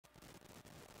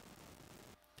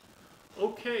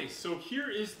Okay, so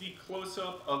here is the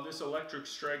close-up of this electric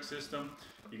strike system.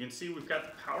 You can see we've got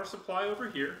the power supply over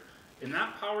here, and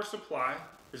that power supply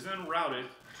is then routed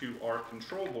to our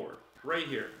control board right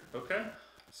here, okay?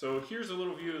 So here's a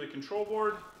little view of the control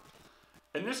board,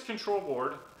 and this control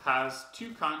board has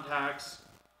two contacts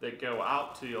that go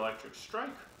out to the electric strike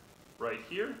right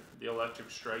here, the electric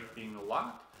strike being the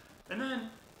lock, and then,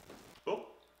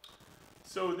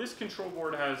 so this control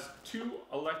board has two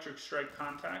electric strike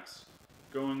contacts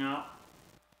going out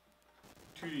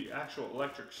to the actual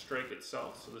electric strike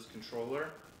itself. So this controller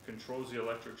controls the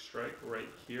electric strike right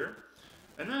here.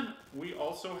 And then we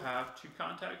also have two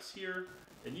contacts here,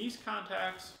 and these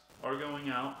contacts are going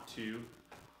out to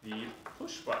the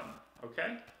push button,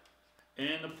 okay?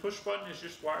 And the push button is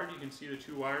just wired. You can see the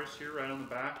two wires here right on the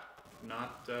back,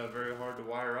 not very hard to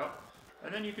wire up.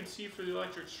 And then you can see for the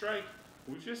electric strike,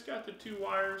 we've just got the two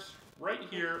wires right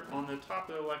here on the top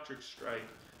of the electric strike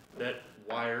that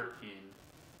wire in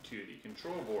to the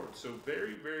control board. So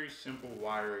very, very simple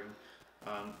wiring.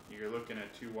 You're looking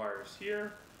at two wires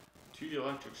here to the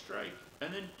electric strike,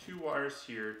 and then two wires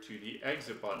here to the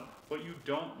exit button. But you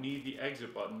don't need the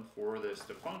exit button for this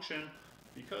to function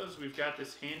because we've got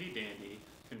this handy dandy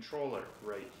controller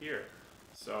right here.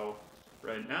 So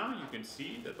right now you can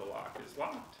see that the lock is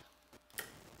locked.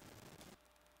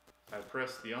 I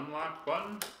press the unlock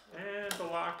button and the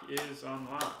lock is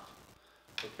unlocked.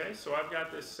 Okay, so I've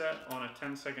got this set on a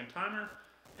 10-second timer,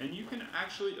 and you can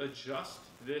actually adjust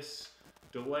this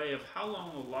delay of how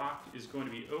long the lock is going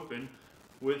to be open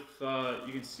with,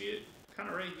 you can see it kind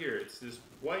of right here. It's this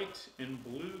white and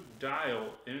blue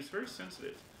dial, and it's very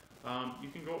sensitive. You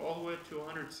can go all the way up to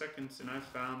 100 seconds, and I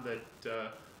found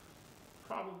that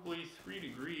probably 3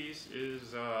 degrees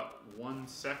is 1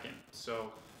 second.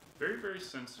 So very, very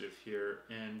sensitive here,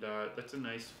 and that's a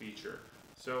nice feature.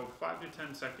 So 5 to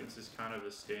 10 seconds is kind of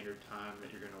the standard time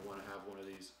that you're going to want to have one of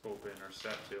these open or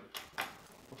set to.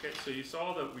 Okay, so you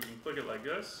saw that we can click it like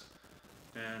this,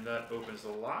 and that opens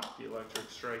the lock, the electric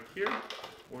strike here.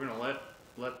 We're going to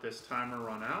let this timer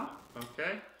run out.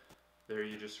 Okay, there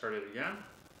you just heard it again.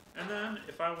 And then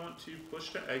if I want to push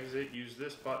to exit, use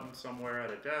this button somewhere at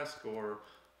a desk or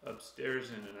upstairs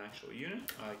in an actual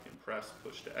unit, I can press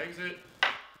push to exit.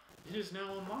 It is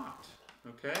now unlocked,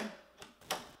 okay?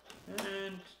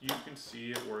 And you can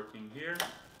see it working here.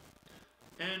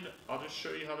 And I'll just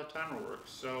show you how the timer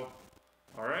works. So,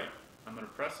 all right, I'm gonna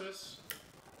press this.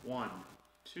 1,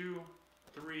 2,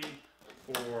 3,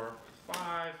 4,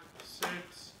 5,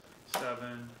 6,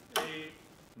 7, 8,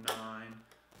 9,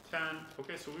 10.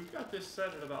 Okay, so we've got this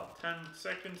set at about 10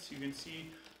 seconds. You can see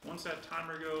once that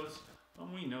timer goes,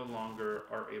 we no longer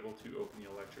are able to open the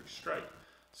electric strike.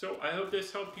 So I hope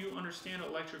this helped you understand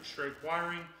electric strike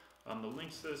wiring. The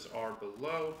links to this are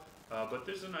below, but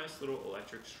there's a nice little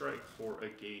electric strike for a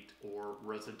gate or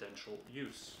residential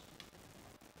use.